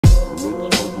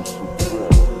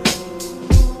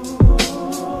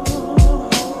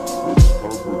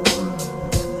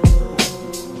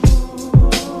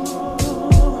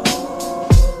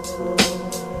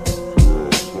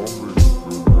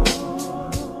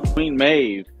Queen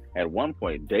Maeve at one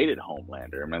point dated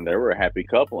Homelander. I mean, they were a happy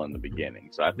couple in the beginning.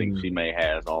 So I think she may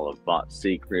has all of Vought's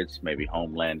secrets, maybe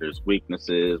Homelander's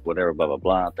weaknesses, whatever, blah blah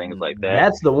blah, things like that.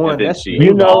 That's the one. And then That's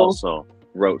she also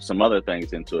wrote some other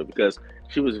things into it because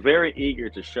she was very eager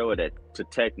to show it to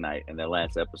Tech Knight in that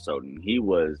last episode, and he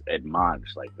was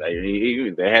admonished like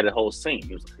they had a whole scene.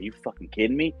 He was like, "Are you fucking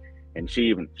kidding me?" And she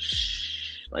even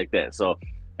like that. So,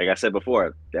 like I said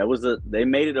before, they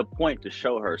made it a point to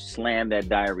show her slam that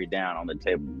diary down on the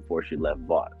table before she left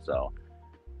Vought. So,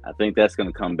 I think that's going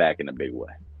to come back in a big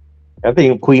way. I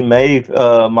think Queen Maeve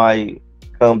might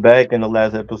come back in the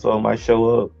last episode. Might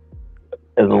show up.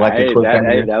 That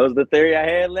was the theory I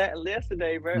had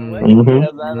yesterday, bro. And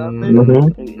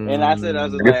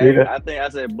I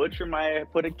said Butcher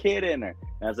might put a kid in there.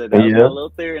 And I said that was my little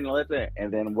theory,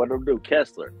 and then what it'll do?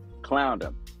 Kessler clowned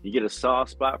him. You get a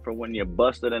soft spot for when you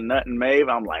busted a nut in Maeve.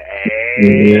 I'm like,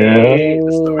 hey,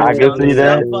 I can see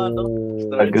that.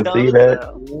 I can see that.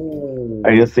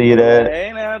 I can see that.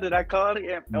 Hey, now, did I call it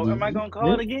again? Oh, am I gonna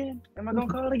call it again?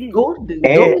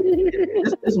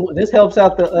 This helps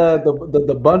out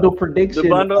the bundle prediction. The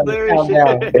bundle theory.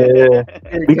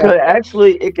 Because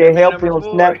actually, it can help him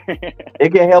snap.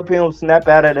 It can help him snap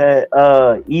out of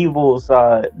that evil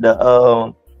side,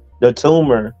 the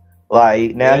tumor.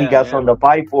 Like now, he got something to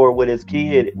fight for with his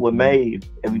kid, with Maeve.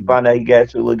 If we find out he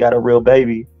actually got a real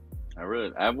baby,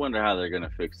 I wonder how they're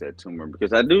gonna fix that tumor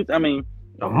because I mean.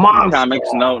 The monster. Comics,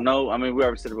 no. I mean, we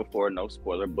already said it before. No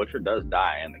spoiler. Butcher does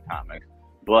die in the comics,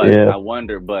 but I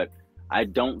wonder. But I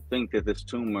don't think that this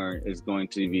tumor is going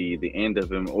to be the end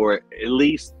of him, or at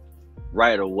least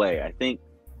right away. I think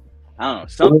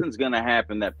something's going to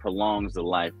happen that prolongs the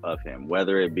life of him.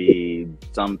 Whether it be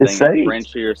something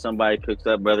Frenchie or somebody cooks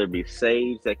up, whether it be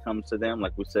sage that comes to them,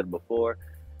 like we said before,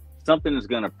 something is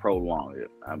going to prolong it.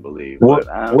 I believe.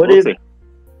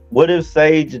 What if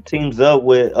Sage teams up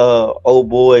with old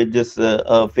boy just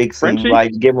fixing Frenchie?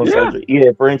 Like give him surgery?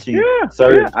 Yeah, Frenchie. Yeah,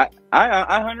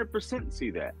 I 100%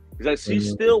 see that because she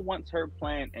still wants her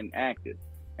plan enacted,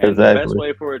 and the best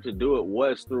way for her to do it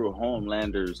was through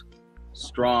Homelander's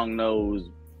strong-nosed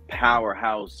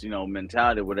powerhouse,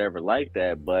 mentality, whatever like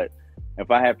that. But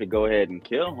if I have to go ahead and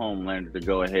kill Homelander to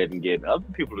go ahead and get other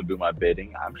people to do my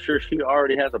bidding, I'm sure she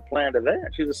already has a plan to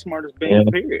that. She's the smartest being,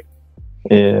 period.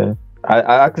 Yeah.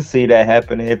 I could see that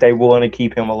happening if they want to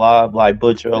keep him alive, like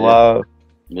Butcher alive.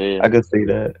 Yeah, I could see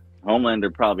that.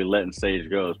 Homelander probably letting Sage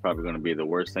go is probably going to be the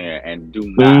worst thing. And do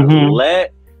not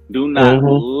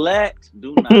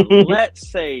let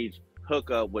Sage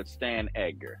hook up with Stan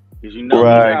Edgar because he's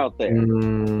out there.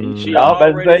 And she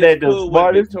already is cool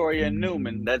with Victoria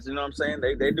Newman. That's what I'm saying.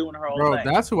 They doing her own thing.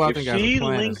 That's who I think. If she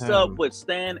links up with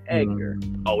Stan Edgar,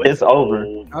 it's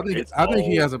over. I think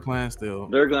he has a plan still.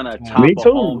 They're gonna top a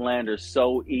Homelander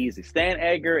so easy. Stan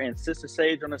Edgar and Sister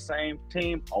Sage on the same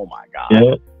team. Oh my god.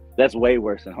 Yeah. That's way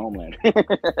worse than Homelander.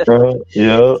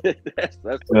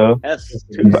 That's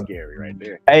too scary right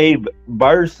there. Hey,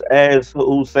 Burst asked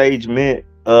who Sage meant.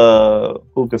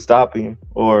 Who could stop him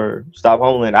or stop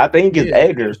Homelander? I think it's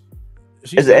Edgar.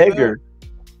 It's Edgar.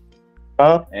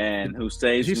 Huh? And who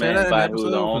Sage meant by who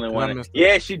the only one?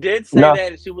 Yeah, she did say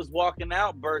that. She was walking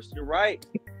out. Burst. You're right.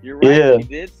 Yeah. She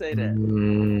did say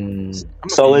that.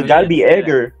 So it got to be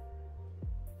Edgar.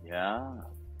 Yeah.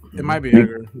 It might be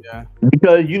Edgar,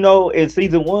 because in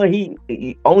season 1,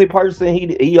 he only person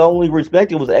he only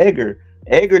respected was Edgar.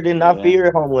 Edgar did not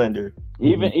fear Homelander.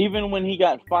 Even when he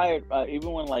got fired,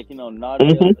 even when Nadia,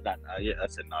 I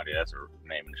said Nadia, that's her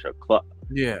name in the show.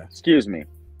 Excuse me,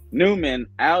 Newman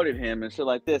outed him and shit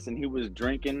like this, and he was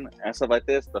drinking and stuff like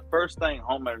this. The first thing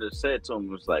Homelander said to him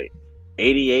was like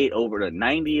 88 over to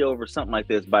 90 over something like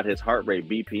this about his heart rate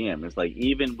BPM. It's like,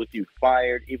 even with you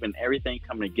fired, even everything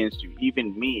coming against you,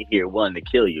 even me here willing to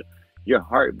kill you, your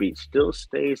heartbeat still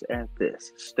stays at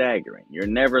this, staggering. You're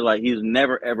never he's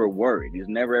never ever worried. He's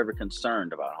never ever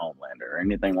concerned about Homelander or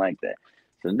anything like that.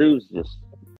 So dude's just...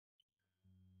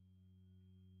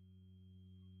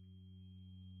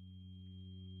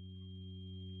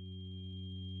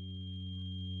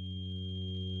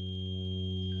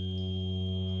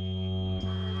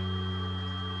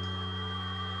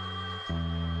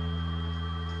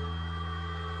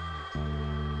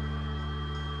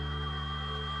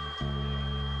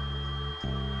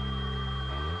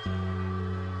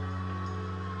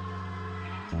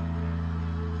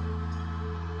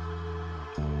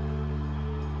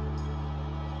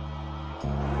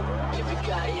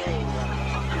 Yippee-ki-yay.